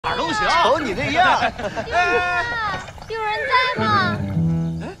瞅你那样！有人在吗？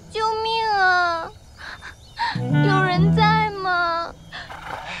救命啊！有人在吗？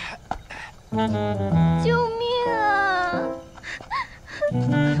救命啊！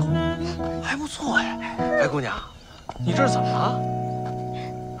还不错哎，哎，姑娘，你这是怎么了？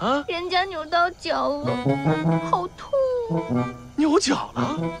啊？人家扭到脚了，好痛！扭脚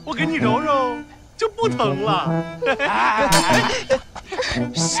了？我给你揉揉，就不疼了。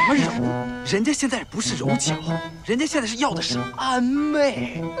什么揉？人家现在不是揉脚，人家现在是要的是安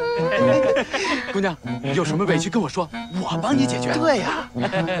慰。姑娘，有什么委屈跟我说，我帮你解决。对呀，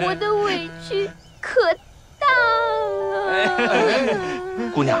我的委屈可大了。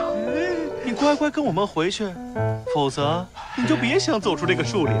姑娘，你乖乖跟我们回去，否则你就别想走出这个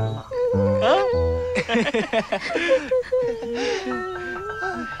树林了。啊！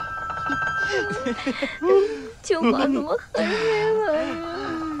舅妈怎么还没来呀？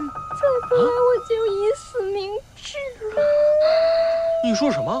再不来我就以死明志了。你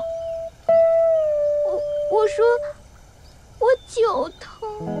说什么？我说我脚疼。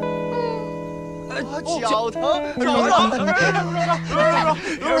脚疼，揉，放开他！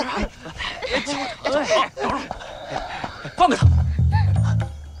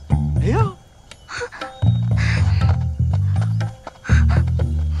哎呀，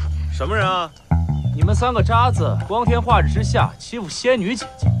什么人啊？你们三个渣子，光天化日之下欺负仙女姐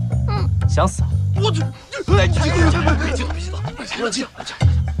姐，想死啊？我这，别激动，冷静。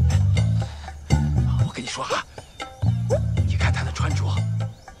我跟你说啊，你看他的穿着，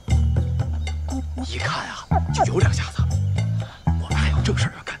一看啊就有两下子。我们还有正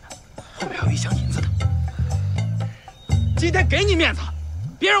事要干呢，后面还有1箱银子呢。今天给你面子，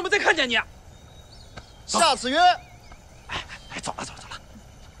别让我们再看见你。下次约。哎，走了。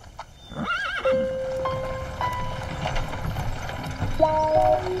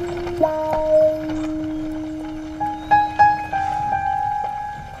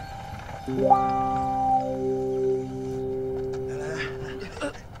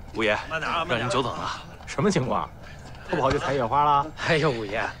五爷，慢点啊，让您久等了。什么情况？不跑去采野花了？哎呦，五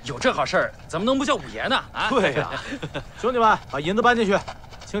爷，有这好事儿，怎么能不叫五爷呢？啊，对呀，兄弟们，把银子搬进去，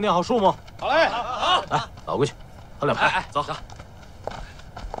清点好数目。好嘞，好，来，倒过去，喝2杯。走。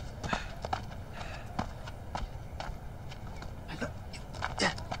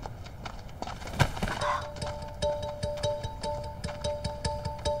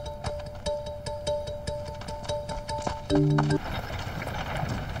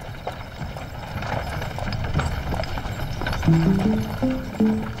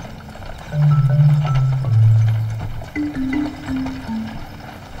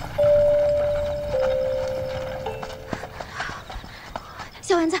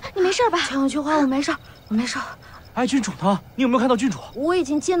小丸子，你没事吧？千万菊花，我没事，我没事。哎，郡主呢？你有没有看到郡主？我已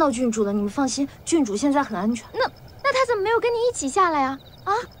经见到郡主了，你们放心，郡主现在很安全。那他怎么没有跟你一起下来呀？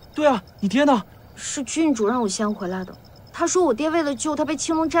啊？对啊，你爹呢？是郡主让我先回来的。他说我爹为了救他被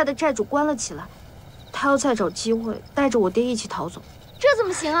青龙寨的寨主关了起来，他要再找机会带着我爹一起逃走。这怎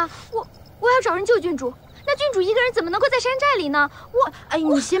么行啊？我要找人救郡主。那郡主一个人怎么能够在山寨里呢？哎，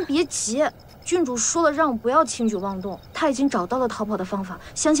你先别急。郡主说了让我不要轻举妄动，他已经找到了逃跑的方法，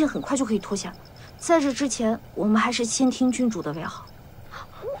相信很快就可以脱险。在这之前，我们还是先听郡主的为好。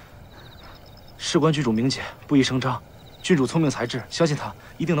事关郡主名节，不宜声张。郡主聪明才智，相信她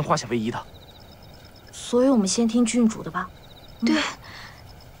一定能化险为夷的。所以我们先听郡主的吧。对，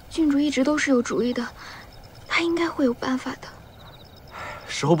郡主一直都是有主意的，她应该会有办法的。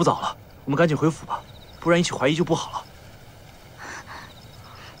时候不早了，我们赶紧回府吧，不然引起怀疑就不好了。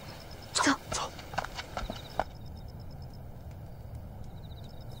走。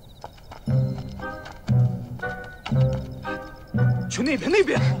去那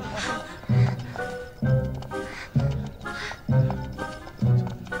边。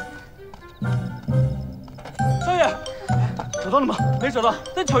少爷，找到了吗？没找到，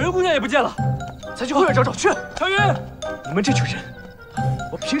但巧云姑娘也不见了。再去后院找找去。巧云，你们这群人，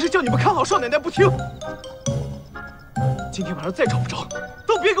我平时叫你们看好少奶奶不听，今天晚上再找不着，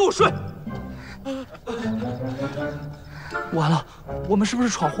都别给我睡。完了，我们是不是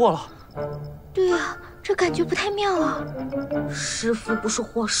闯祸了？对呀，这感觉不太妙啊。是福不是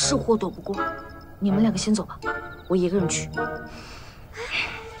祸，是祸躲不过。你们2个先走吧，我一个人去。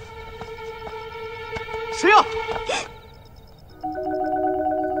谁呀？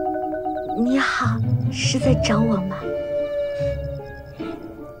你好，是在找我吗？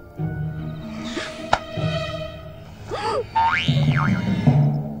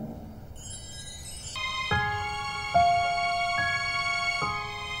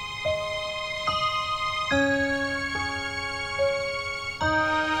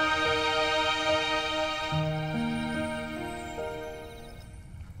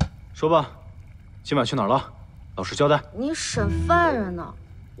说吧，今晚去哪儿了？老实交代。你审犯人呢，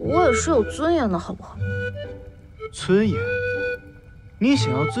我也是有尊严的，好不好？尊严？你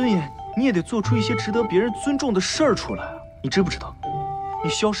想要尊严，你也得做出一些值得别人尊重的事儿出来啊！你知不知道？你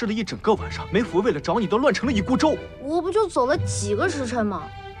消失了一整个晚上，梅府为了找你都乱成了一锅粥。我不就走了几个时辰吗？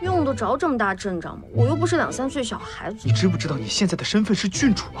用得着这么大阵仗吗？我又不是2、3岁小孩子。你知不知道你现在的身份是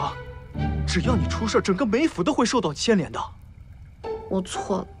郡主啊？只要你出事，整个梅府都会受到牵连的。我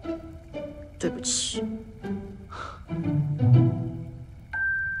错了，对不起。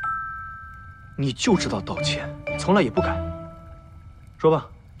你就知道道歉，从来也不改。说吧，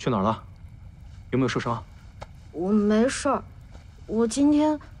去哪儿了？有没有受伤？我没事儿，我今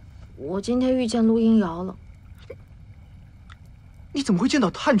天遇见陆英瑶了。你怎么会见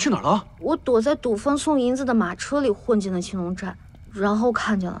到他？你去哪儿了？我躲在赌坊送银子的马车里混进了青龙寨，然后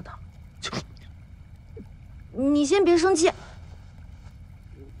看见了他。你先别生气，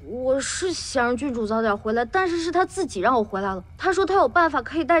我是想让郡主早点回来，但是是他自己让我回来了。他说他有办法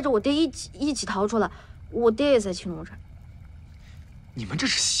可以带着我爹一起逃出来，我爹也在青龙寨。你们这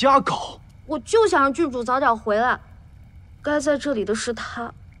是瞎搞！我就想让郡主早点回来，该在这里的是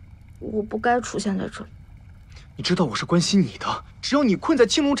他，我不该出现在这里。你知道我是关心你的，只要你困在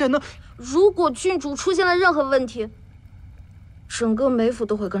青龙寨，那如果郡主出现了任何问题，整个梅府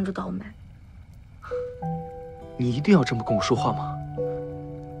都会跟着倒霉。你一定要这么跟我说话吗？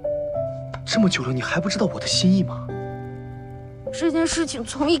这么久了，你还不知道我的心意吗？这件事情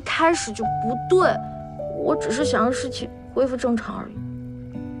从一开始就不对，我只是想让事情恢复正常而已。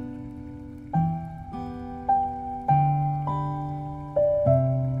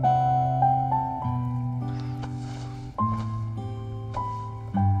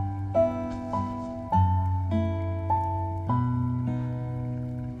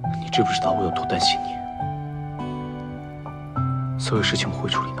你知不知道我有多担心你？所有事情我会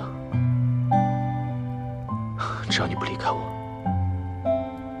处理的，只要你不离开我。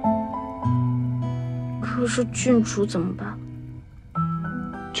可是郡主怎么办？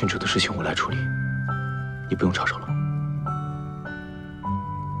郡主的事情我来处理，你不用插手了。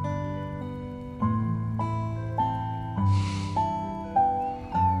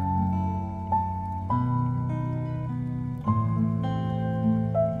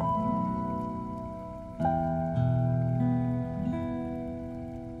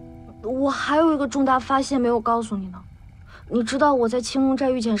我还有一个重大发现没有告诉你呢，你知道我在青龙寨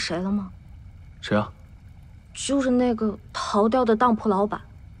遇见谁了吗？谁啊？就是那个逃掉的当铺老板。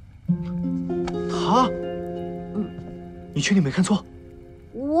他？你确定没看错？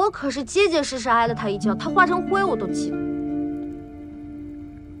我可是结结实实挨了他一跤，他化成灰我都记得。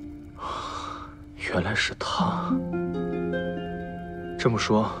原来是他。这么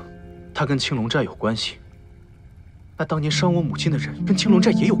说，他跟青龙寨有关系。那当年伤我母亲的人跟青龙寨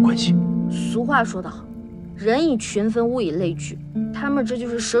也有关系。俗话说得好，人以群分，物以类聚。他们这就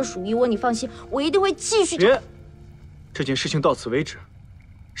是蛇鼠一窝，你放心，我一定会继续。别，这件事情到此为止，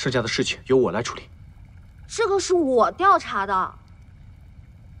剩下的事情由我来处理。这个是我调查的。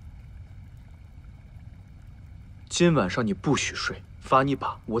今晚上你不许睡，罚你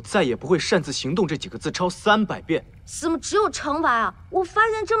把我再也不会擅自行动这几个字抄300遍。怎么只有惩罚啊？我发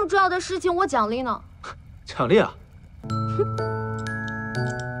现这么重要的事情，我奖励呢。奖励啊？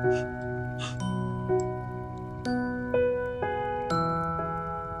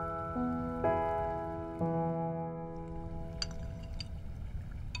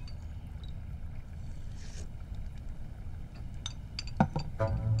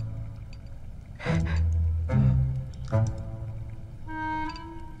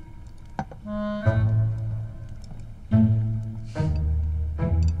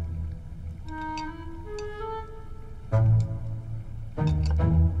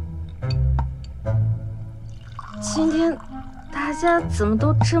今天大家怎么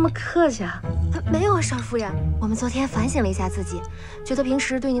都这么客气啊？没有啊，少夫人，我们昨天反省了一下自己，觉得平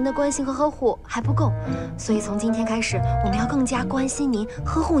时对您的关心和呵护还不够，所以从今天开始，我们要更加关心您、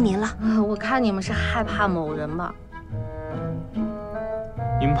呵护您了。我看你们是害怕某人吧？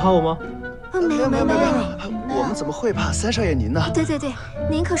你们怕我吗？没有，我们怎么会怕三少爷您呢？对，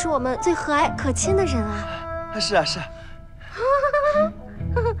您可是我们最和蔼可亲的人啊！是啊。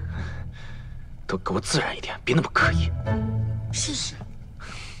都给我自然一点，别那么刻意。是。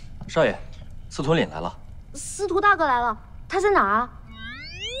少爷，司徒凛来了。司徒大哥来了，他在哪儿啊？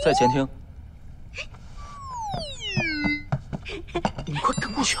在前厅。你们快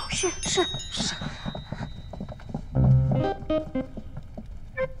跟过去啊！是。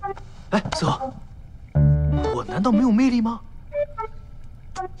哎，司徒，我难道没有魅力吗？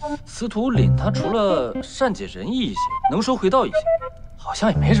司徒凛他除了善解人意一些，能说会道一些，好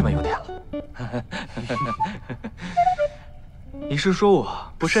像也没什么优点了。你是说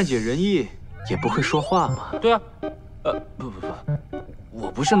我不善解人意，也不会说话吗？对啊，不，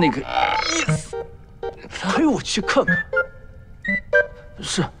我不是那个意思。陪我去看看。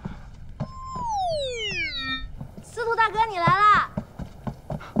是。司徒大哥，你来啦！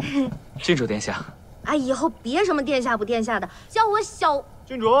郡主殿下。哎，以后别什么殿下不殿下的，叫我小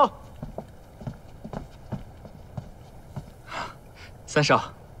郡主。三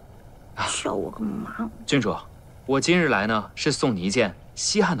少。叫我个嘛？郡主，我今日来呢，是送你一件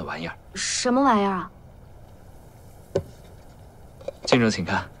稀罕的玩意儿。什么玩意儿啊？郡主，请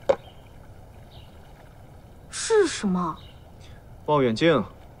看。是什么？望远镜，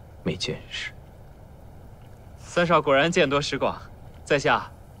没见识。三少果然见多识广，在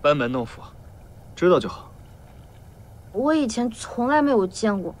下班门弄斧。知道就好。我以前从来没有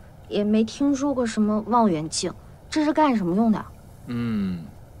见过，也没听说过什么望远镜，这是干什么用的？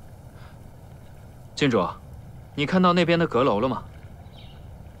郡主，你看到那边的阁楼了吗？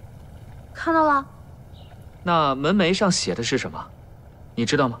看到了。那门楣上写的是什么？你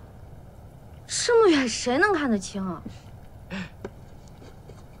知道吗？这么远谁能看得清啊？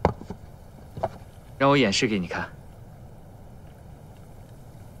让我演示给你看。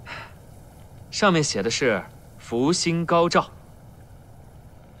上面写的是“福星高照”。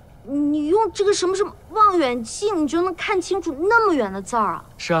你用这个什么望远镜，你就能看清楚那么远的字儿啊？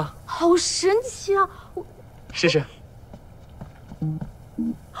是啊，好神奇啊！试试。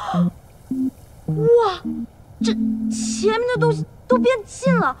哇，这前面的东西都变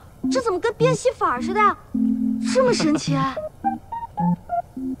近了，这怎么跟变戏法似的呀？这么神奇啊！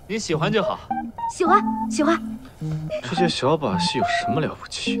你喜欢就好。喜欢，喜欢。这些小把戏有什么了不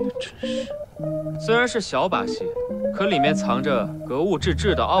起的？真是。虽然是小把戏，可里面藏着格物致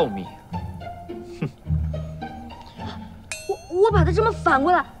知的奥秘。哼！我把它这么反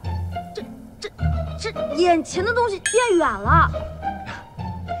过来，这眼前的东西变远了。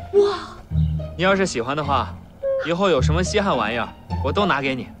哇！你要是喜欢的话，以后有什么稀罕玩意儿，我都拿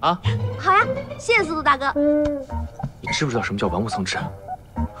给你啊。好呀，谢谢司徒大哥。你知不知道什么叫玩物丧志？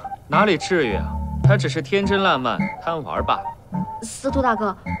哪里至于啊？他只是天真烂漫、贪玩罢了。司徒大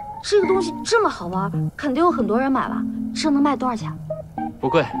哥，这个东西这么好玩，肯定有很多人买吧？这能卖多少钱？不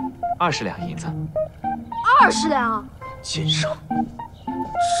贵，20两银子。20两？奸商！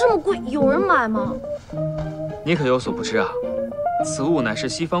这么贵，有人买吗？你可有所不知啊，此物乃是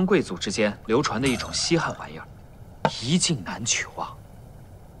西方贵族之间流传的一种稀罕玩意儿，一镜难求啊。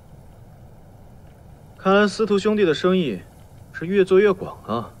看来司徒兄弟的生意是越做越广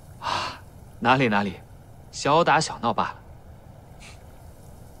啊！哪里，小打小闹罢了。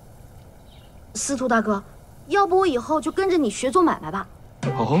司徒大哥，要不我以后就跟着你学做买卖吧？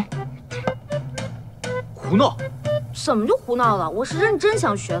哦，胡闹！怎么就胡闹了？我是认真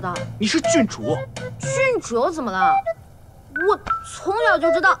想学的。你是郡主，郡主又怎么了？我从小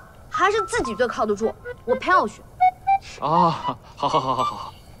就知道，还是自己最靠得住。我偏要学。啊，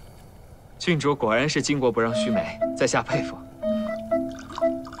好。郡主果然是巾帼不让须眉，在下佩服。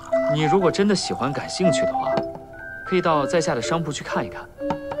你如果真的喜欢、感兴趣的话，可以到在下的商铺去看一看。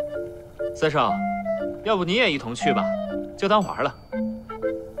三少，要不你也一同去吧，就当玩了。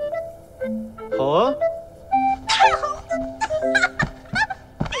好啊。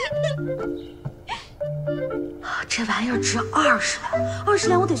这玩意儿值20两，20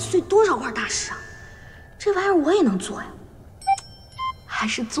两我得碎多少块大石啊！这玩意儿我也能做呀，还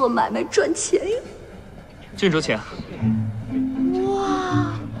是做买卖赚钱呀！郡主请。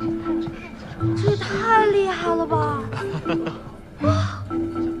哇，这也太厉害了吧！哇，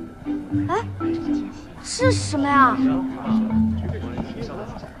哎，这是什么呀？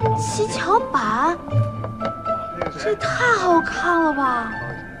七巧板，这也太好看了吧！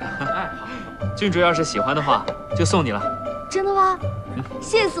郡主要是喜欢的话，就送你了。真的吗？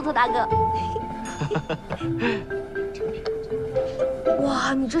谢谢司徒大哥。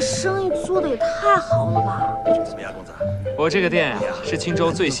哇，你这生意做的也太好了吧！怎么样，公子？我这个店呀，是青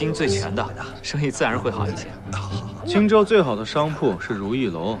州最新最全的，生意自然会好一些。青州最好的商铺是如意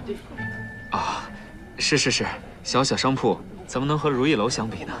楼。啊，是，小商铺怎么能和如意楼相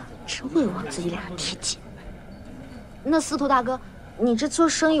比呢？真会往自己脸上贴金。那司徒大哥，你这做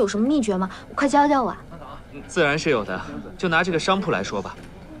生意有什么秘诀吗？快教教我。自然是有的。就拿这个商铺来说吧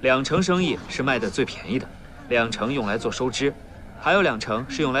，2成生意是卖的最便宜的，2成用来做收支，还有2成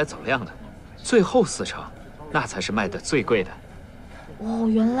是用来走量的，最后4成，那才是卖的最贵的。哦，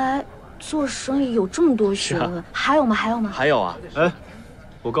原来做生意有这么多学问。还有吗？还有啊，哎，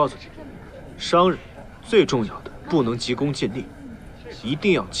我告诉你，商人最重要的不能急功近利，一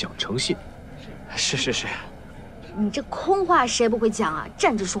定要讲诚信。是。你这空话谁不会讲啊？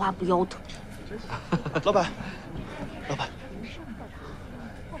站着说话不腰疼。老板，老板，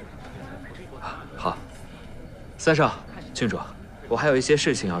好，三少、郡主，我还有一些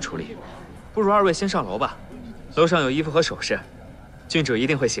事情要处理，不如二位先上楼吧。楼上有衣服和首饰，郡主一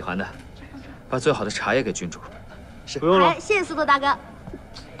定会喜欢的。把最好的茶叶给郡主。是，不用了。谢谢司徒大哥。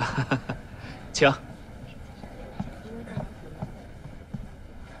请。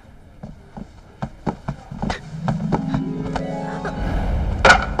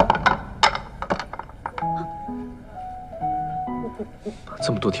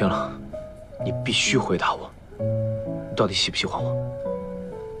这么多天了，你必须回答我，你到底喜不喜欢我？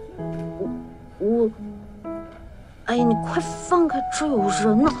哎呀，你快放开，这有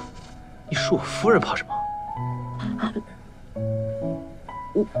人呢！你是我夫人，怕什么？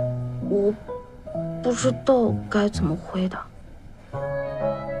我不知道该怎么回答。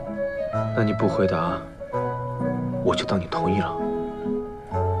那你不回答，我就当你同意了。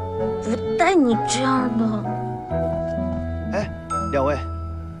不带你这样的。哎，两位，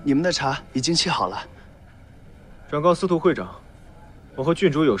你们的茶已经沏好了。转告司徒会长，我和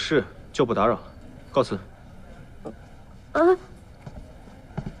郡主有事，就不打扰了，告辞。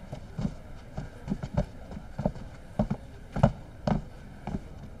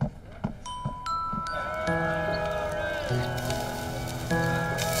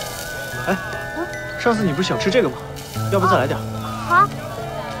哎，上次你不是想吃这个吗？要不再来点？好，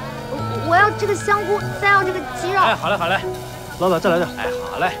我要这个香菇，再要这个鸡肉。哎，好嘞，好嘞。老板，再来点。哎，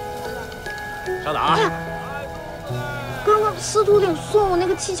好嘞。稍等啊。刚刚司徒领送我那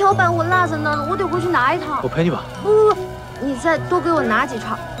个七巧板，我落在那儿了，我得回去拿一趟。我陪你吧。不，你再多给我拿几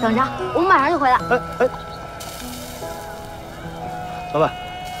串，等着，我马上就回来。哎，老板，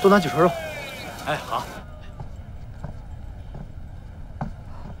多拿几串肉。哎，好。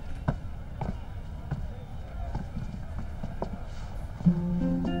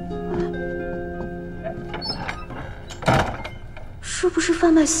这不是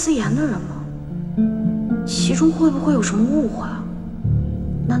贩卖私盐的人吗？其中会不会有什么误会啊？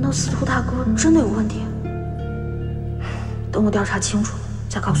难道司徒大哥真的有问题？等我调查清楚了，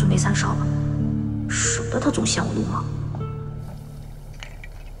再告诉那三少吧，省得他总嫌我鲁莽。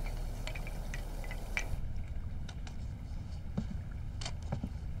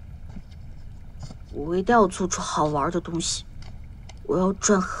我一定要做出好玩的东西，我要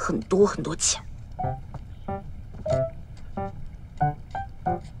赚很多很多钱。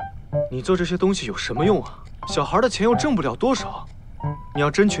你做这些东西有什么用啊？小孩的钱又挣不了多少。你要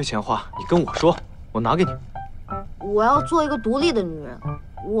真缺钱花，你跟我说，我拿给你。我要做一个独立的女人，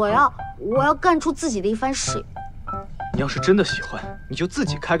我要干出自己的一番事业。你要是真的喜欢，你就自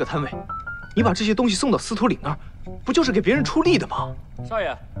己开个摊位。你把这些东西送到司徒领那儿，不就是给别人出力的吗？少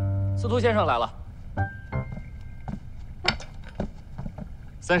爷，司徒先生来了。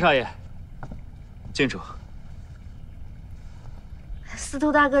三少爷，郡主。司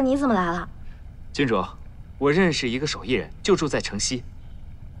徒大哥，你怎么来了？郡主，我认识一个手艺人，就住在城西。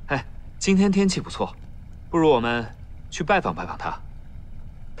哎，今天天气不错，不如我们去拜访拜访他。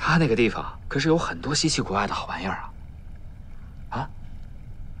他那个地方可是有很多稀奇古怪的好玩意儿啊！啊，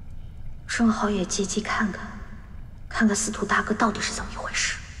正好也借机看看司徒大哥到底是怎么一回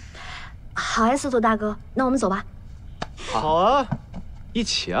事。好呀，司徒大哥，那我们走吧。好啊，一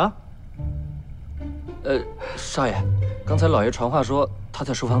起啊。少爷，刚才老爷传话说他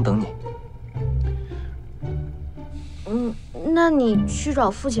在书房等你。那你去找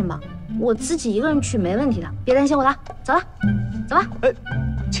父亲吧，我自己一个人去没问题的，别担心我了。走了，走吧。哎，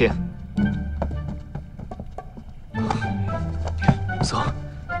请。走，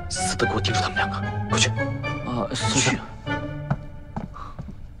死的给我盯住他们两个，快去！啊，是。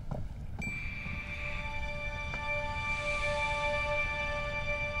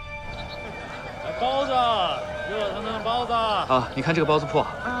包子，热腾腾的包子。啊，你看这个包子铺，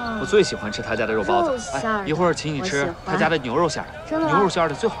我最喜欢吃他家的肉包子。哎，一会儿请你吃他家的牛肉馅的，牛肉馅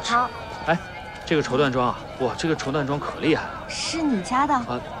的最好吃。好。哎，这个绸缎庄啊，哇，这个绸缎庄可厉害了。是你家的？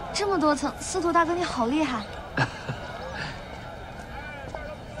啊，这么多层，司徒大哥你好厉害。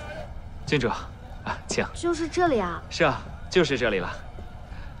郡主，啊，请。就是这里啊？是啊，就是这里了。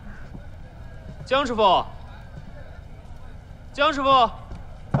江师傅，江师傅，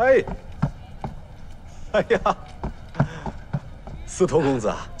哎。哎呀，司徒公子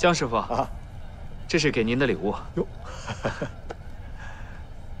啊，江师傅啊，这是给您的礼物。哟，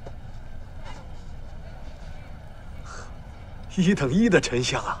一等一的沉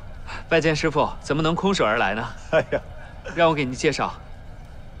香啊！拜见师傅，怎么能空手而来呢？哎呀，让我给您介绍，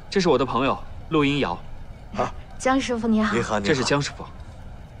这是我的朋友陆英瑶。啊，江师傅你好。你好，这是江师傅，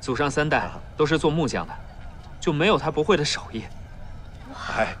祖上3代都是做木匠的。就没有他不会的手艺。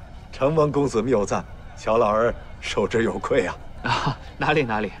哎，承蒙公子谬赞，小老儿受之有愧啊！啊，哪里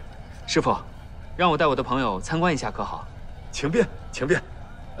哪里，师傅，让我带我的朋友参观一下可好？请便，请便，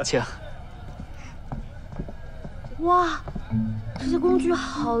请。哇，这些工具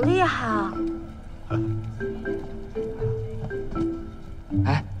好厉害啊！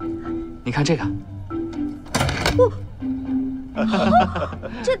哎，你看这个。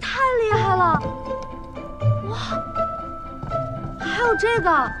这太厉害了！哇，还有这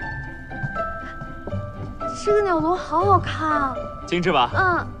个鸟笼好好看啊！精致吧？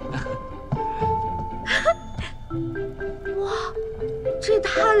嗯。哇，这也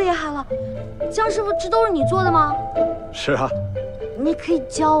太厉害了！江师傅，这都是你做的吗？是啊。你可以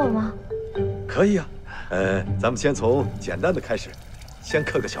教我吗？可以啊。咱们先从简单的开始，先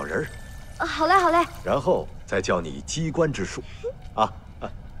刻个小人儿。好嘞，好嘞。然后再教你机关之术，啊。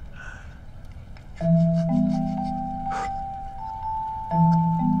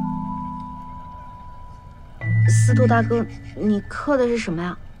司徒大哥，你刻的是什么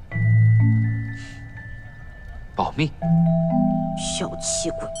呀？保密。小气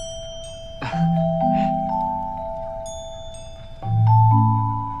鬼。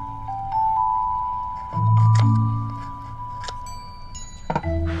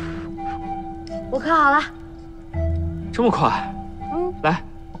我刻好了。这么快？嗯。来，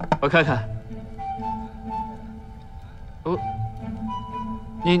我看看。哦，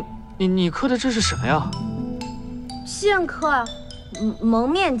你刻的这是什么呀？剑客啊，蒙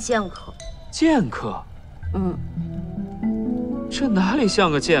面剑客。剑客？嗯。这哪里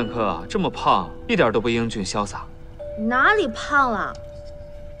像个剑客啊？这么胖，一点都不英俊潇洒。哪里胖了？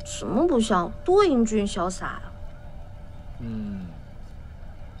什么不像？多英俊潇洒呀！嗯。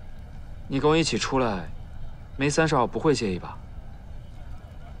你跟我一起出来，梅三少不会介意吧？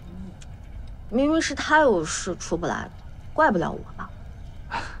明明是他有事出不来，怪不了我吧？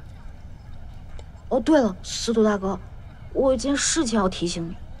哦，对了，司徒大哥，我有件事情要提醒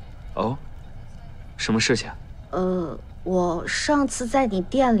你。哦，什么事情？我上次在你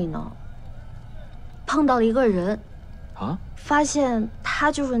店里呢，碰到了一个人，啊，发现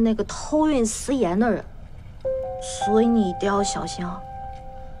他就是那个偷运私盐的人，所以你一定要小心啊。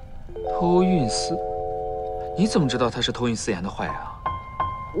偷运私？你怎么知道他是偷运私盐的坏人啊？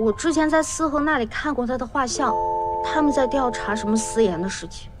我之前在四合那里看过他的画像，他们在调查什么私盐的事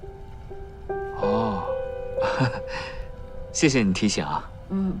情。哦，谢谢你提醒啊。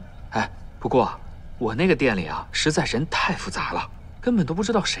嗯。哎，不过我那个店里啊，实在人太复杂了，根本都不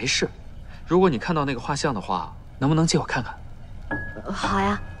知道谁是。如果你看到那个画像的话，能不能借我看看？好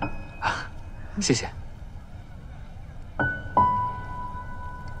呀。啊，谢谢。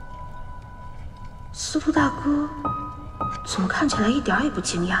司徒大哥怎么看起来一点也不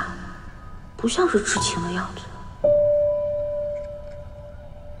惊讶，不像是知情的样子。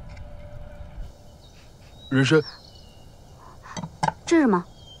人参，这是什么？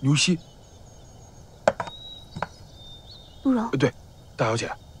牛膝。鹿茸。对，大小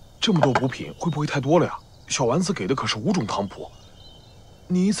姐，这么多补品会不会太多了呀？小丸子给的可是5种汤谱，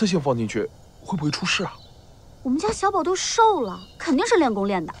你一次性放进去会不会出事啊？我们家小宝都瘦了，肯定是练功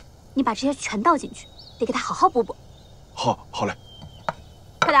练的。你把这些全倒进去，得给他好好补补。好嘞。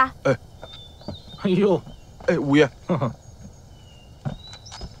快点。哎。哎呦，哎，五爷。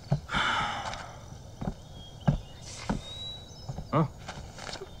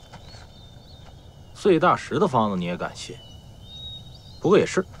碎大石的方子你也敢信？不过也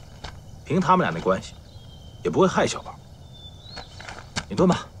是，凭他们俩那关系，也不会害小宝。你蹲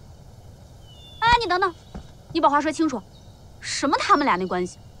吧。哎，你等等，你把话说清楚，什么他们俩那关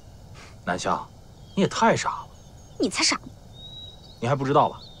系？南香，你也太傻了。你才傻呢。你还不知道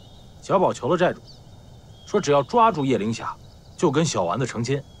吧？小宝求了债主，说只要抓住叶灵霞，就跟小丸子成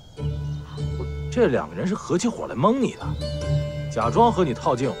亲。这2个人是合起伙来蒙你的，假装和你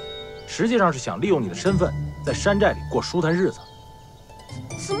套近乎。实际上是想利用你的身份，在山寨里过舒坦日子。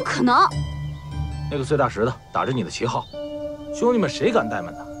怎么可能？那个碎大石的打着你的旗号，兄弟们谁敢怠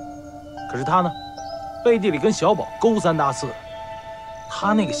慢他？可是他呢，背地里跟小宝勾三搭四的。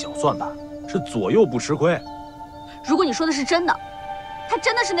他那个小算盘是左右不吃亏。如果你说的是真的，他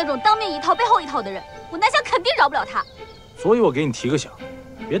真的是那种当面一套背后一套的人，我南湘肯定饶不了他。所以我给你提个醒，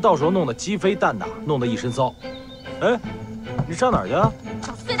别到时候弄得鸡飞蛋打，弄得一身骚。哎，你上哪儿去啊？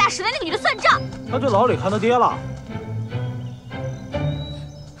找碎大石的那个女的算账。他对老李看他爹了。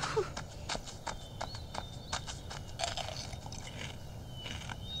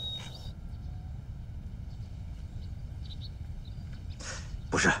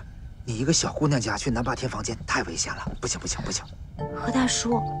不是，你一个小姑娘家去南霸天房间太危险了，不行不行不行。何大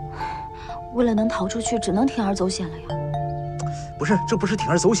叔，为了能逃出去，只能铤而走险了呀。不是，这不是铤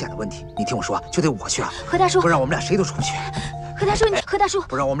而走险的问题。你听我说，就得我去啊。何大叔，不然我们俩谁都出不去。何大叔，何大叔，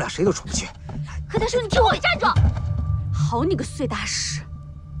不然我们俩谁都出不去。何大叔，你听我站住！好你个碎大石，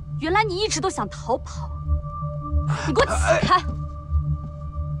原来你一直都想逃跑，你给我起开！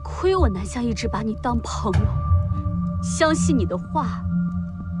亏我南湘一直把你当朋友，相信你的话。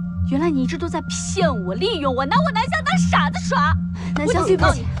原来你一直都在骗我、利用我，拿我南湘当傻子耍。南湘，对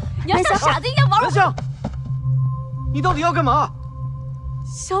不起，你要像傻子一样玩我。南湘，你到底要干嘛？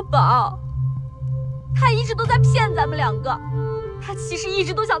小宝，他一直都在骗咱们两个，他其实一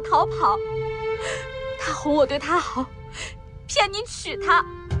直都想逃跑。他哄我对他好，骗你娶她，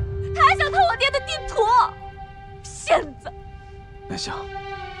他还想偷我爹的地图，骗子！南湘，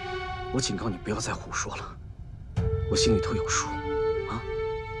我警告你不要再胡说了，我心里头有数。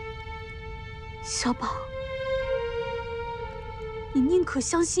小宝，你宁可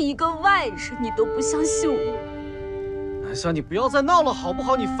相信一个外人，你都不相信我。南湘，你不要再闹了好不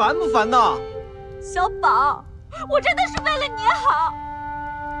好？你烦不烦呐？小宝，我真的是为了你好。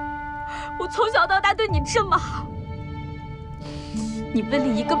我从小到大对你这么好，你为了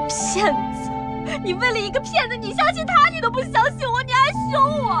一个骗子，你相信他，你都不相信我，你还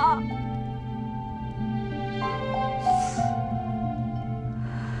凶我。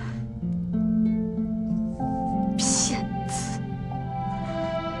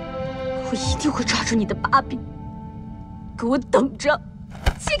我一定会抓住你的把柄，给我等着！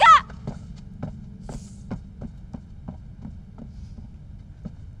起开！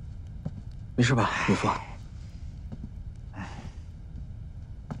没事吧，岳父？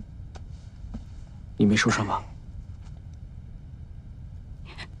你没受伤吧？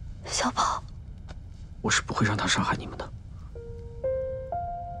小宝，我是不会让他伤害你们的。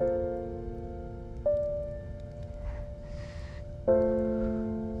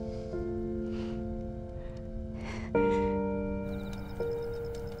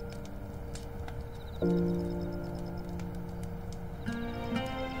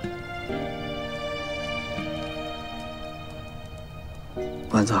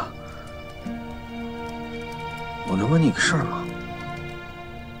丸子，我能问你个事儿吗？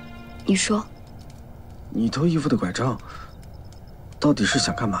你说。你偷义父的拐杖，到底是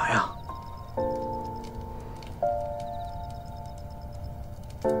想干嘛呀？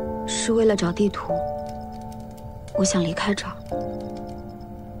是为了找地图。我想离开这儿。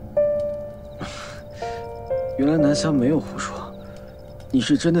原来南湘没有胡说，你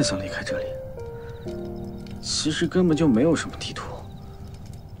是真的想离开这里。其实根本就没有什么地图。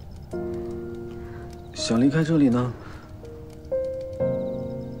想离开这里呢，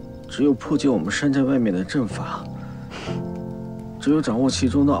只有破解我们山寨外面的阵法，只有掌握其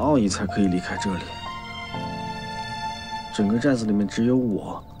中的奥义，才可以离开这里。整个寨子里面只有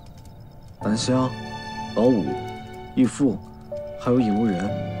我、南湘、老五、义父，还有引路人，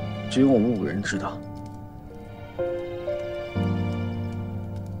只有我们5个人知道。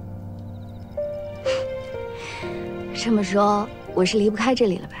这么说，我是离不开这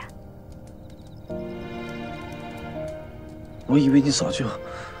里了呗？我以为你早就……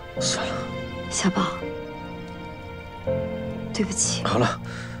算了，小宝，对不起。好了，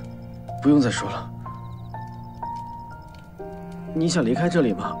不用再说了。你想离开这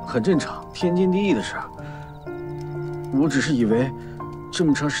里吗？很正常，天经地义的事。我只是以为，这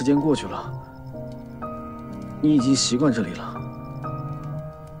么长时间过去了，你已经习惯这里了，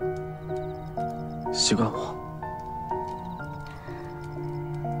习惯我。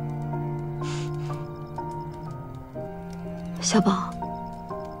小宝，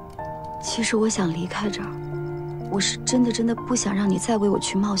其实我想离开这儿，我是真的不想让你再为我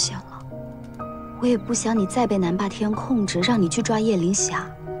去冒险了，我也不想你再被南霸天控制，让你去抓叶灵霞。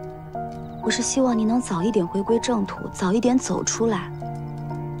我是希望你能早一点回归正途，早一点走出来。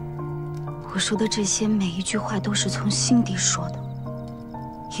我说的这些每一句话都是从心底说的，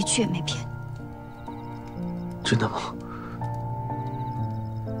一句也没骗你。真的吗？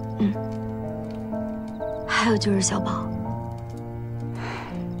嗯。还有就是小宝。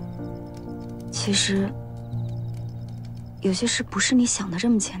其实，有些事不是你想的这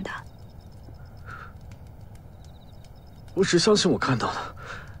么简单。我只相信我看到的。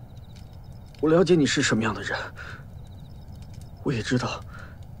我了解你是什么样的人，我也知道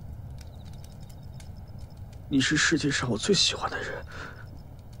你是世界上我最喜欢的人。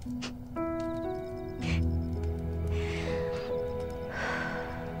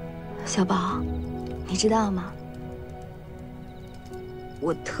小宝，你知道吗？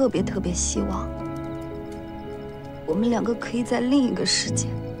我特别希望，我们2个可以在另一个世界、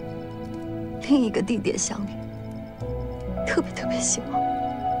另一个地点相遇。特别希望。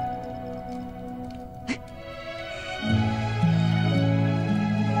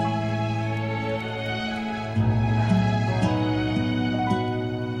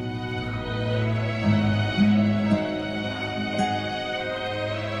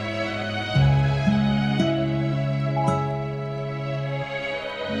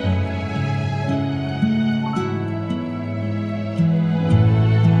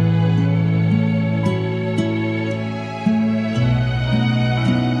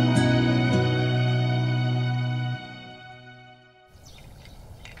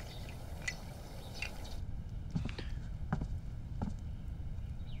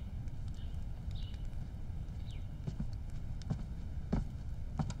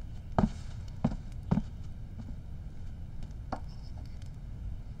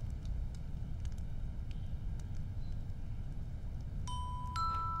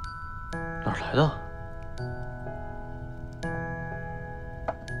哪儿来的？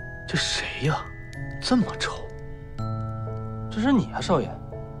这谁呀？这么丑？这是你啊，少爷，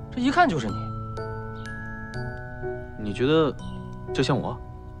这一看就是你。你觉得这像我？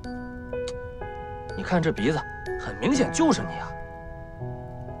你看这鼻子，很明显就是你啊。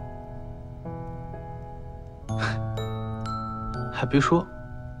还别说，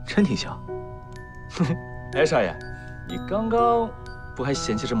真挺像。哎，少爷，你刚刚不还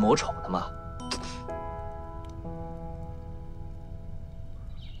嫌弃这某丑呢吗？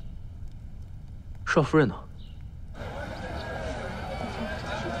少夫人呢？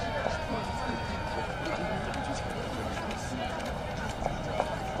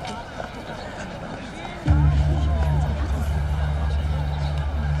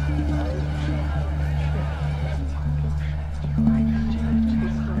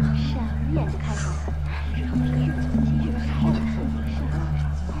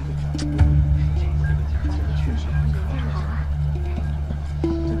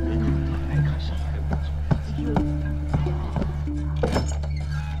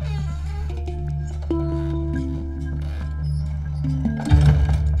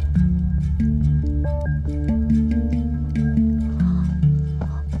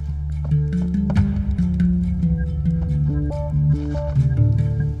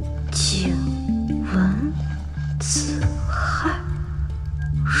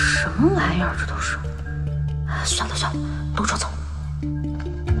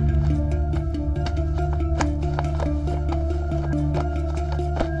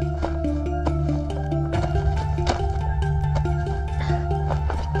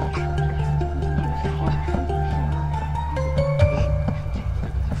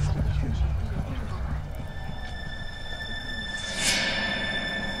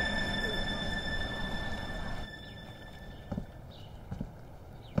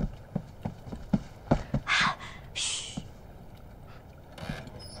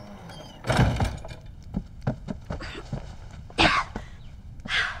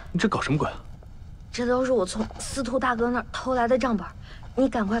你这搞什么鬼啊？这都是我从司徒大哥那儿偷来的账本，你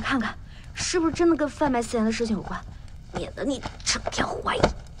赶快看看，是不是真的跟贩卖私盐的事情有关，免得你整天怀疑。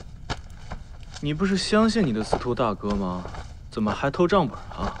你不是相信你的司徒大哥吗？怎么还偷账本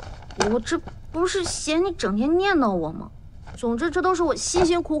啊？我这不是嫌你整天念叨我吗？总之，这都是我辛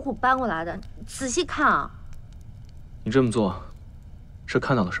辛苦苦搬过来的，仔细看啊。你这么做，是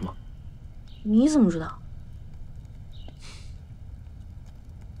看到了什么？你怎么知道？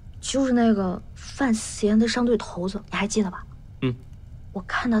就是那个贩私盐的商队头子，你还记得吧？嗯，我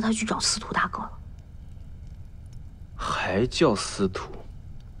看到他去找司徒大哥了。还叫司徒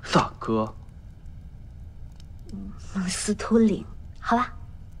大哥？司徒领，好吧。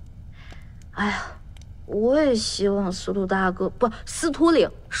哎呀，我也希望司徒大哥不，司徒领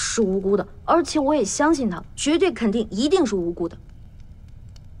是无辜的，而且我也相信他，绝对肯定一定是无辜的。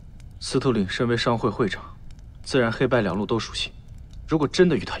司徒领身为商会会长，自然黑白两路都熟悉。如果真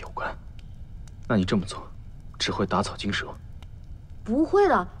的与他有关，那你这么做只会打草惊蛇。不会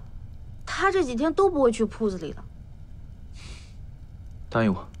的，他这几天都不会去铺子里的。答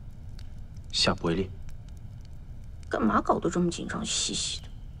应我，下不为例。干嘛搞得这么紧张兮兮的？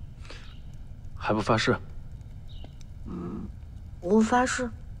还不发誓？我发誓，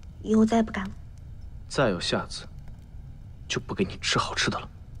以后再也不干了。再有下次，就不给你吃好吃的了。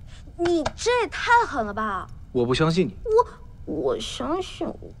你这也太狠了吧！我不相信你。我相信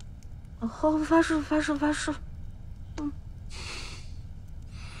我。好，发誓，发誓，发誓。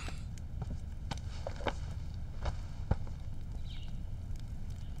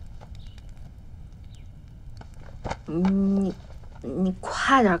你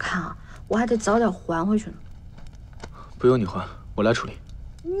快点看啊，我还得早点还回去呢。不用你还，我来处理。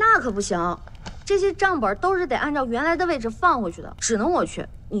那可不行，这些账本都是得按照原来的位置放回去的，只能我去，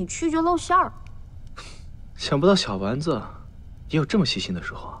你去就露馅儿。想不到小丸子也有这么细心的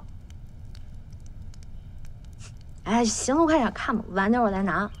时候啊！哎，行了，快点看吧，晚点我来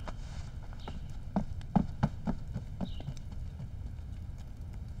拿。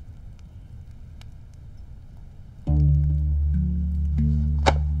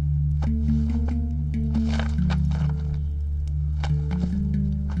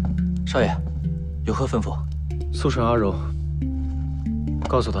少爷，有何吩咐？速审阿柔，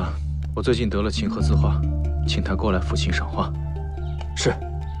告诉他，我最近得了情和字画，请他过来抚琴赏画。是。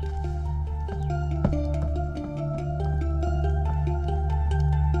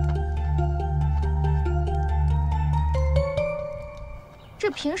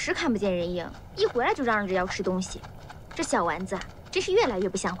这平时看不见人影，一回来就嚷嚷着要吃东西，这小丸子真是越来越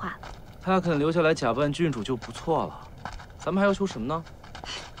不像话了。他肯留下来假扮郡主就不错了，咱们还要求什么呢？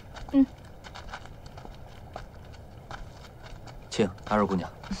请阿柔姑娘。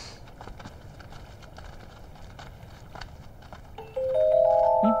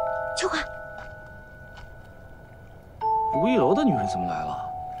秋华，如意楼的女人怎么来了？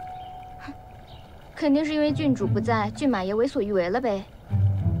肯定是因为郡主不在，郡马爷为所欲为了呗。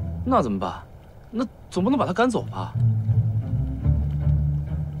那怎么办？那总不能把她赶走吧？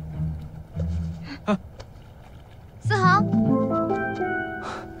思豪，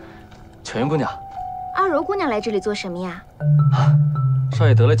巧云姑娘，阿柔姑娘来这里做什么呀？少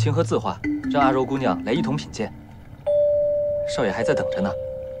爷得了情和字画，让阿柔姑娘来一同品鉴。少爷还在等着呢，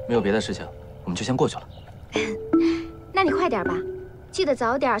没有别的事情，我们就先过去了。那你快点吧，记得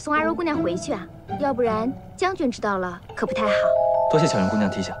早点送阿柔姑娘回去啊，要不然将军知道了可不太好。多谢巧云姑娘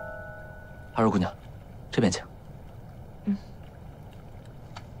提醒。阿柔姑娘，这边请。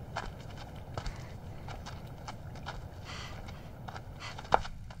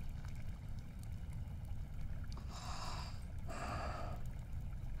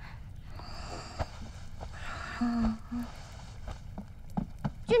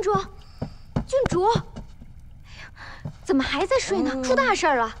郡主，郡主，哎呀，怎么还在睡呢？出大事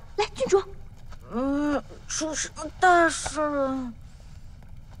了！来，郡主。出什么大事了？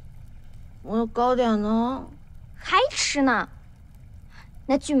我的糕点呢？还吃呢。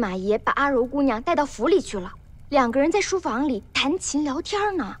那郡马爷把阿柔姑娘带到府里去了，两个人在书房里弹琴聊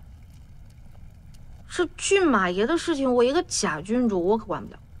天呢。是郡马爷的事情，我一个假郡主我可管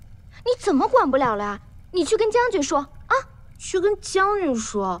不了。你怎么管不了了呀？你去跟将军说啊！去跟将军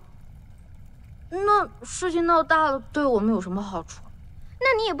说，那事情闹大了，对我们有什么好处？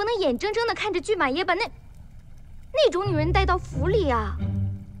那你也不能眼睁睁的看着郡马爷把那种女人带到府里啊！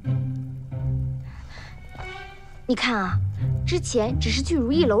你看啊，之前只是去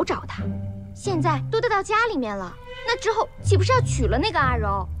如意楼找他，现在都带到家里面了，那之后岂不是要娶了那个阿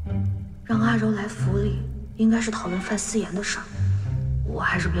柔？让阿柔来府里，应该是讨论范思言的事儿，我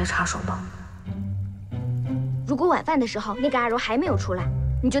还是别插手吧。如果晚饭的时候那个阿柔还没有出来，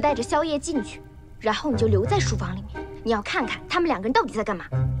你就带着宵夜进去，然后你就留在书房里面，你要看看他们两个人到底在干嘛，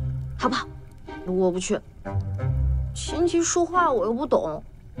好不好？我不去，琴棋书画我又不懂，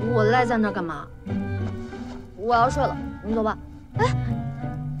我赖在那儿干嘛？我要睡了，你走吧。哎，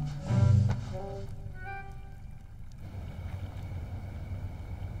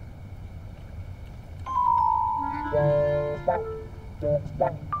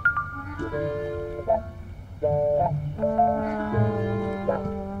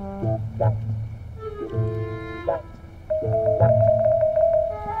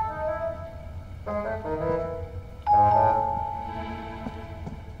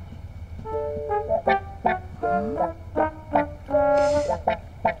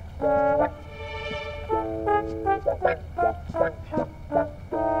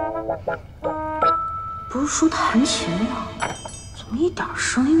不是说弹琴吗？怎么一点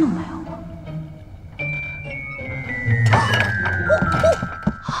声音都没有啊？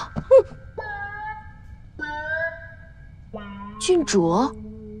郡主，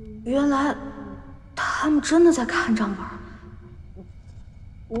原来他们真的在看账本。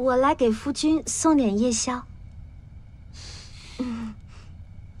我来给夫君送点夜宵。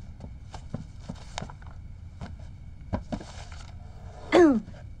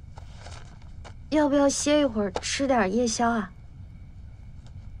要不要歇一会儿，吃点夜宵啊？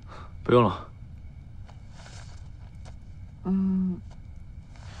不用了。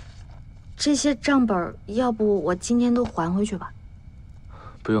这些账本，要不我今天都还回去吧？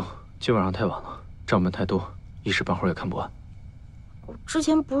不用，今晚上太晚了，账本太多，一时半会儿也看不完。之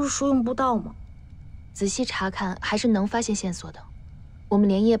前不是说用不到吗？仔细查看还是能发现线索的，我们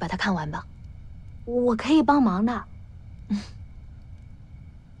连夜把它看完吧。我可以帮忙的。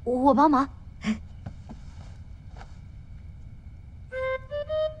我帮忙。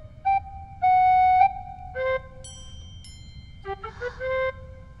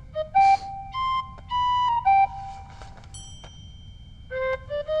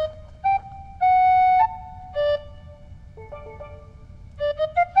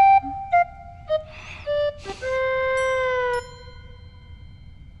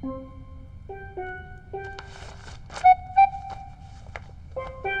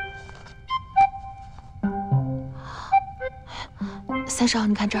三少，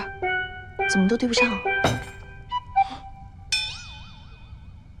你看这儿，怎么都对不上啊？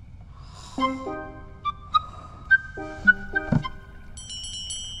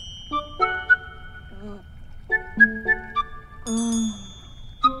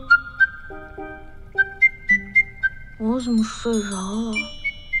我怎么睡着了？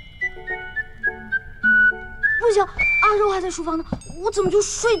不行，阿柔还在书房呢，我怎么就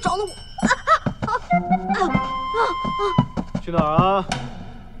睡着了？郡去哪儿啊？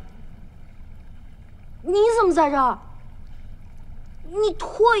你怎么在这儿？你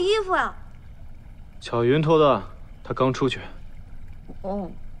脱衣服呀？巧云脱的，她刚出去。哦。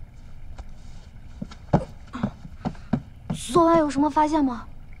昨晚有什么发现吗？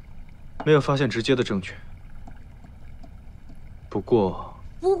没有发现直接的证据。不过，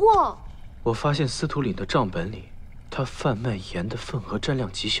我发现司徒岭的账本里，他贩卖盐的份额占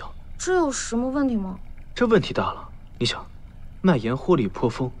量极小。这有什么问题吗？这问题大了。你想，卖盐获利颇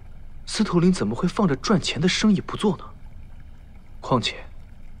丰，司徒岭怎么会放着赚钱的生意不做呢？况且，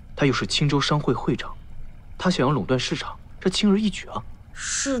他又是青州商会会长，他想要垄断市场，这轻而易举啊。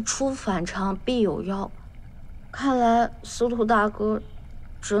事出反常必有妖，看来司徒大哥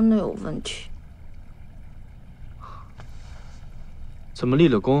真的有问题。怎么立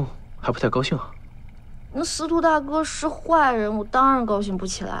了功还不太高兴啊？那司徒大哥是坏人，我当然高兴不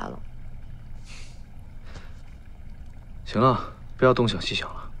起来了。行了，不要东想西想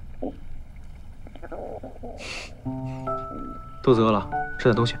了。肚子饿了，吃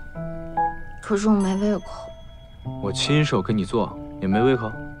点东西。可是我没胃口。我亲手给你做，也没胃口？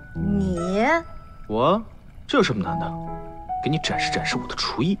你？我？这有什么难的？给你展示展示我的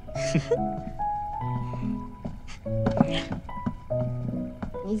厨艺。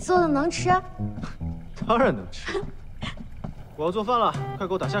你做的能吃？当然能吃。我要做饭了，快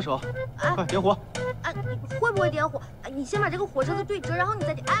给我打下手！快点火！哎，你会不会点火？哎，你先把这个火车子对折，然后你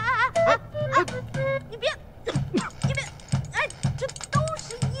再点。哎！你别！哎，这都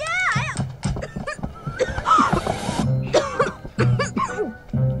是烟！哎呀！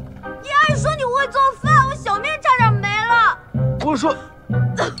你还说你会做饭，我小命差点没了。我说，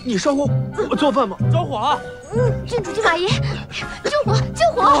你上火，我做饭吗？着火了！郡主金马爷，救火！救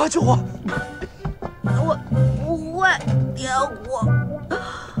火！啊！救火！我不会点火。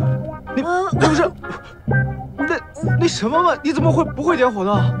你不是那什么吗？你怎么会不会点火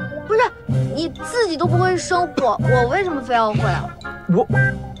呢？不是，你自己都不会生火，我为什么非要会啊？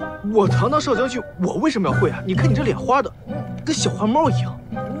我堂堂少将军，我为什么要会啊？你看你这脸花的，跟小花猫一样。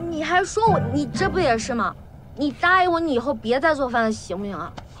你还说我，你这不也是吗？你答应我，你以后别再做饭了，行不行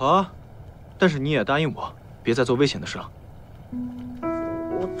啊？好啊，但是你也答应我，别再做危险的事了。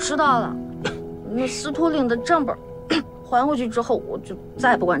我知道了，那司徒岭的账本还回去之后，我就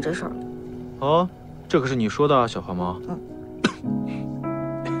再也不管这事儿了。哦，这可是你说的啊，小花猫。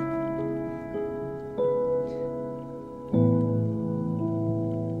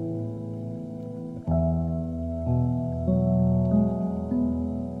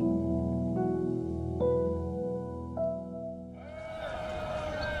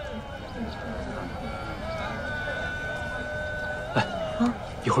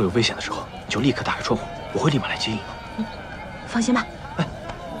一会儿有危险的时候，你就立刻打开窗户，我会立马来接应。放心吧。哎，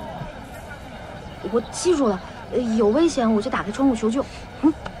我记住了，有危险我就打开窗户求救。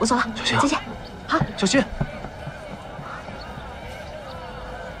我走了，小心啊！再见。好，小心。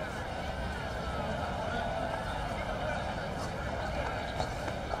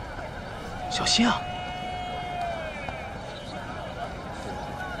小心啊！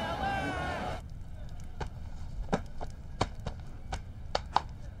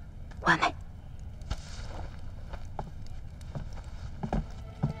完美。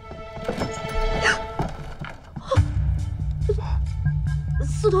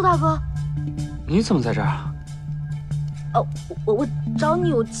司徒大哥，你怎么在这儿啊？哦，我找你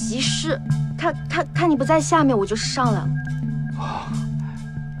有急事，看你不在下面，我就上来了。哦，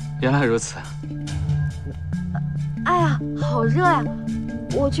原来如此。哎呀，好热呀！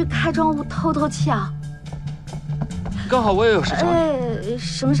我去开窗户透透气啊。刚好我也有事找你。哎，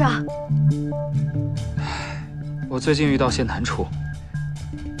什么事啊？我最近遇到些难处，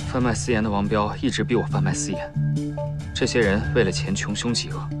贩卖私盐的王彪一直逼我贩卖私盐，这些人为了钱穷凶极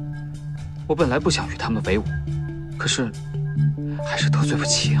恶，我本来不想与他们为伍，可是还是得罪不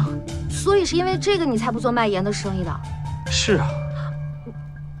起啊。所以是因为这个你才不做卖盐的生意的？是啊。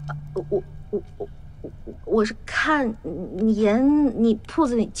我是看盐，你铺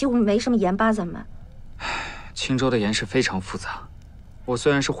子里几乎没什么盐巴咱们。青州的盐市非常复杂，我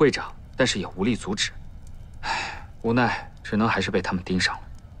虽然是会长，但是也无力阻止。唉，无奈只能还是被他们盯上了。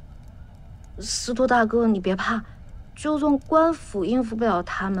司徒大哥，你别怕，就算官府应付不了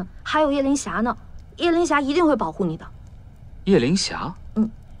他们，还有叶灵霞呢。叶灵霞一定会保护你的。叶灵霞？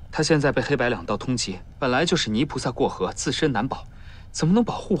她现在被黑白两道通缉，本来就是泥菩萨过河，自身难保，怎么能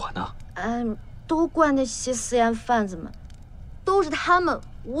保护我呢？都怪那些私盐贩子们，都是他们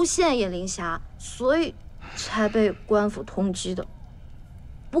诬陷叶灵霞，所以才被官府通缉的。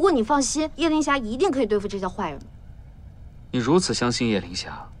不过你放心，叶灵霞一定可以对付这些坏人。你如此相信叶灵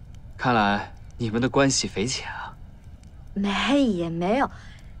霞，看来你们的关系匪浅啊。也没有，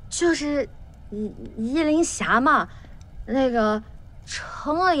就是叶灵霞嘛，那个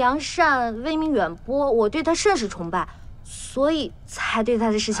成了扬善，威名远播，我对她甚是崇拜，所以才对她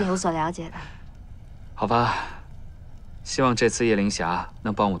的事情有所了解的。好吧，希望这次叶灵霞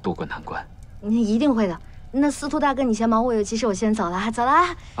能帮我渡过难关。你一定会的。那司徒大哥，你先忙，我有急事，我先走了，走了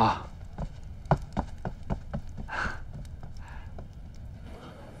啊。啊。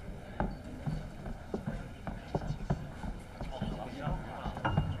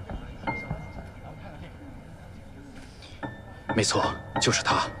没错，就是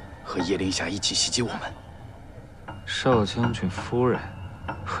他和叶灵霞一起袭击我们。少将军夫人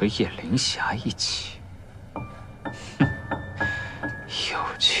和叶灵霞一起，哼，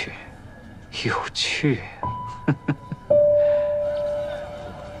有趣，有趣。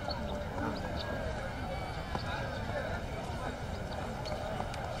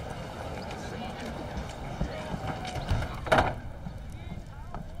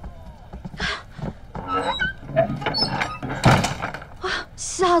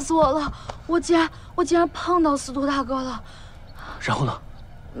吓死我了！我竟然碰到司徒大哥了。然后呢？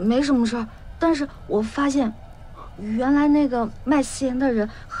没什么事儿，但是我发现，原来那个卖私盐的人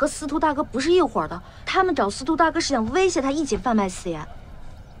和司徒大哥不是一伙的。他们找司徒大哥是想威胁他一起贩卖私盐。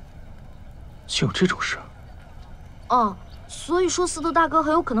竟有这种事？哦，所以说司徒大哥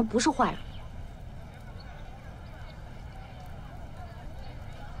很有可能不是坏人。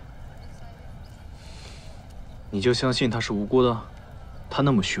你就相信他是无辜的？他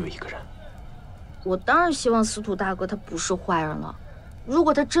那么虚伪一个人。我当然希望司徒大哥他不是坏人了。如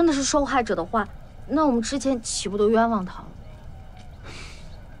果他真的是受害者的话，那我们之前岂不都冤枉他了？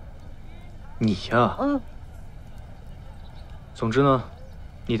你呀，总之呢，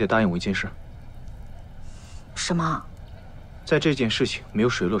你得答应我一件事。什么？在这件事情没有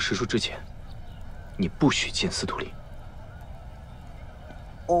水落石出之前，你不许见司徒丽。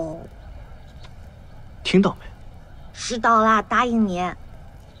哦，听到没？知道啦，答应你。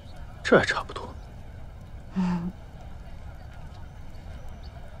这还差不多。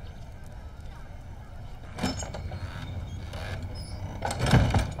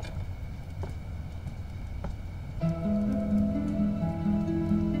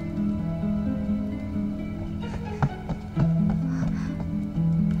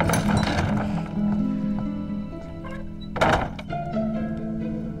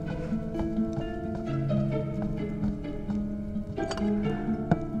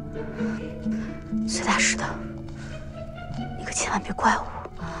崔大师的，你可千万别怪我。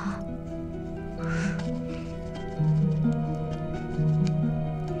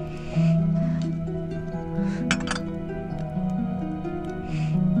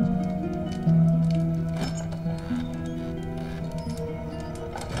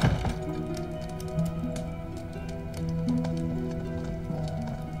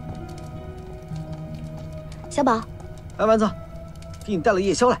小宝，哎，丸子，给你带了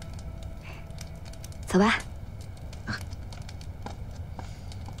夜宵来。走吧。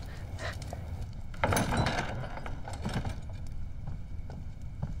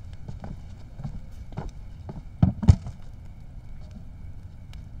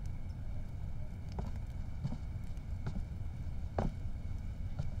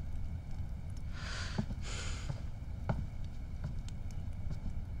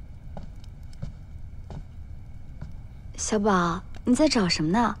小宝，你在找什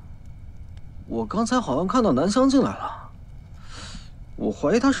么呢？我刚才好像看到南湘进来了，我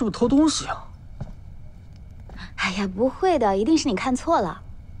怀疑他是不是偷东西啊？哎呀，不会的，一定是你看错了，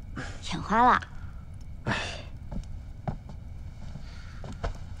眼花了。哎，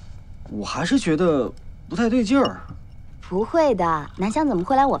我还是觉得不太对劲儿。不会的，南湘怎么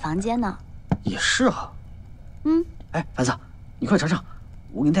会来我房间呢？也是啊。哎，丸子，你快尝尝，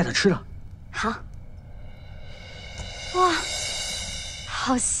我给你带点吃的。好。哇，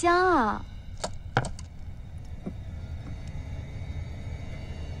好香啊！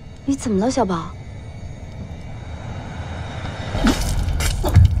你怎么了，小宝？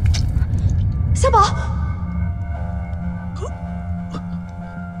小宝！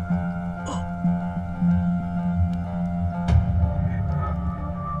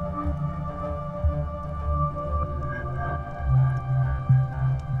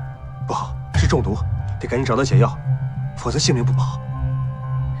不好，是中毒，得赶紧找到解药，否则性命不保。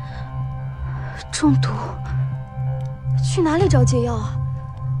中毒？去哪里找解药啊？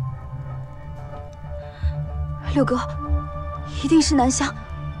六哥，一定是南湘，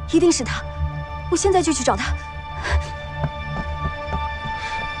一定是他，我现在就去找他。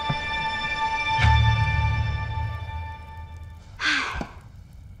唉，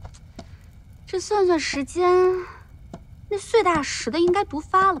这算算时间，那碎大石的应该毒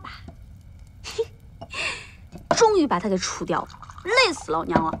发了吧？终于把他给除掉了，累死老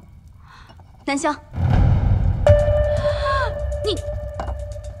娘了。南湘，你怎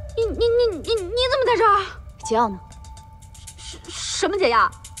么在这儿？解药呢？什么解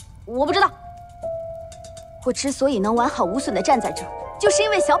药？我不知道。我之所以能完好无损地站在这儿，就是因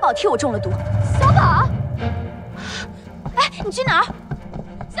为小宝替我中了毒。小宝，哎，你去哪儿？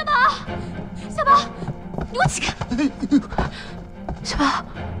小宝，小宝，你给我起开！小宝，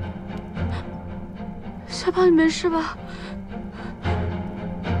小宝，你没事吧？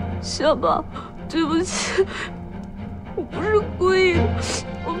小宝，对不起，我不是故意的，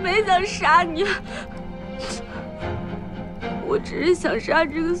我没想杀你，我只是想杀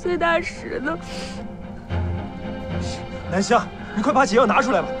这个碎大石的。南湘，你快把解药拿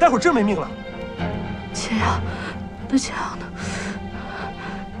出来吧，待会儿真没命了。解药，那解药呢？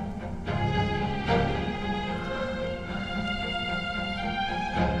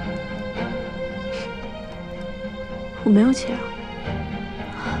我没有解药。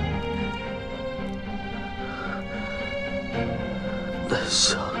南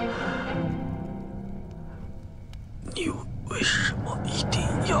湘，你为什么一定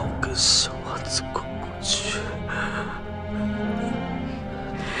要跟小丸子过不去？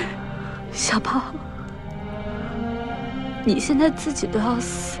小宝，你现在自己都要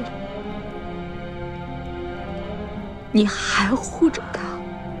死了，你还护着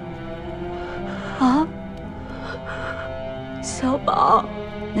他啊？小宝，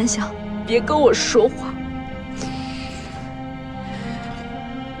南湘，别跟我说话，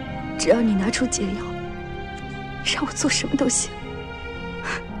只要你拿出解药，让我做什么都行。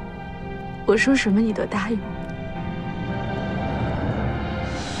我说什么你都答应我。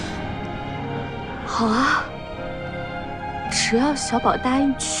好啊，只要小宝答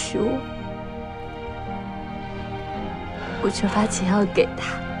应娶我，我就把解药给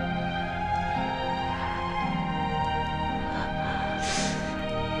他。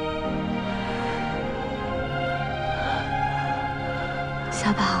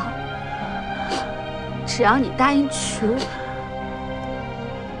小宝，只要你答应娶我，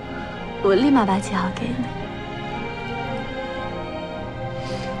我立马把解药给你。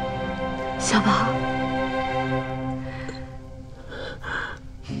小宝，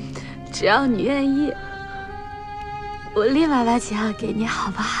只要你愿意，我立马把解药给你，好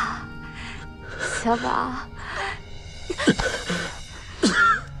不好？小宝。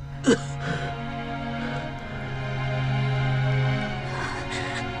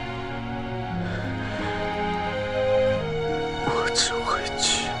我只会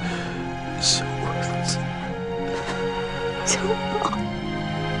娶小丸子。小宝。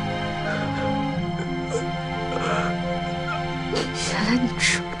原来你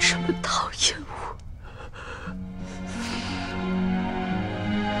这么讨厌我。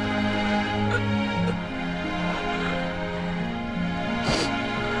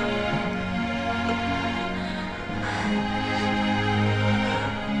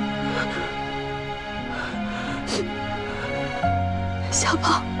小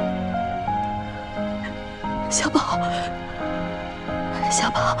宝，小宝，小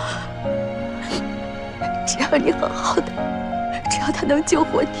宝，只要你好好的，只要他能救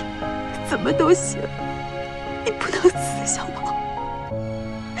活你，怎么都行。你不能死，小宝。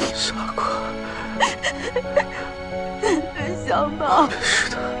傻瓜，小宝。没事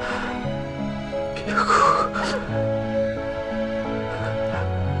的，别哭。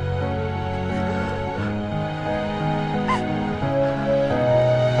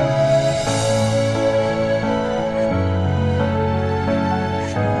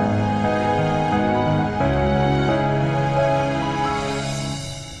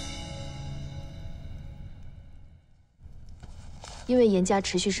因为盐价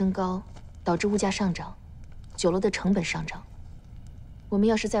持续升高，导致物价上涨，酒楼的成本上涨。我们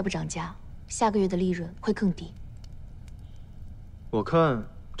要是再不涨价，下个月的利润会更低。我看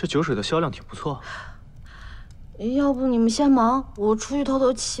这酒水的销量挺不错。要不你们先忙，我出去透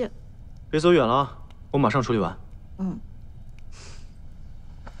透气。别走远了啊，我马上处理完。嗯。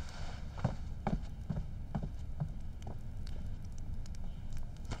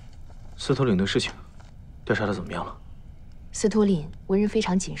司头领的事情，调查的怎么样了？司徒岭为人非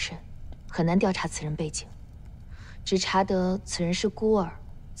常谨慎，很难调查此人背景，只查得此人是孤儿，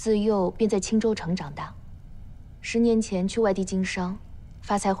自幼便在青州城长大，10年前去外地经商，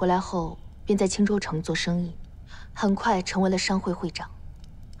发财回来后便在青州城做生意，很快成为了商会会长。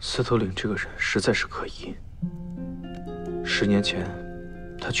司头领这个人实在是可疑。10年前，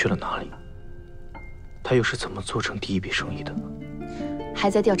他去了哪里？他又是怎么做成第一笔生意的？还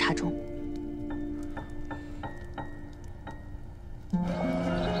在调查中。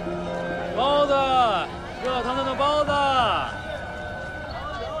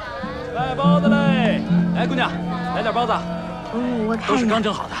卖包子嘞！来，姑娘，来点包子。我看都是刚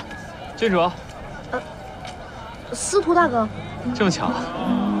蒸好的。郡主，司徒大哥，这么巧啊？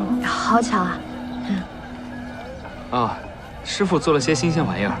好巧啊！啊，师傅做了些新鲜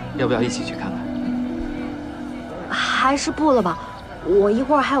玩意儿，要不要一起去看看？还是不了吧，我一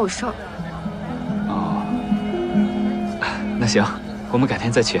会儿还有事儿。哦，那行，我们改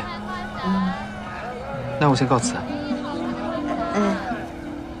天再去。那我先告辞。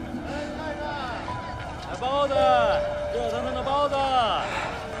买包子，热腾腾的包子。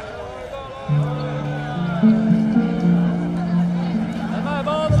来卖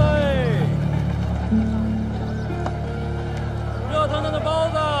包子嘞！热腾腾的包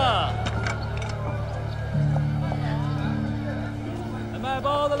子。来卖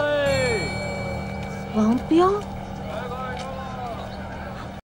包子嘞！王彪。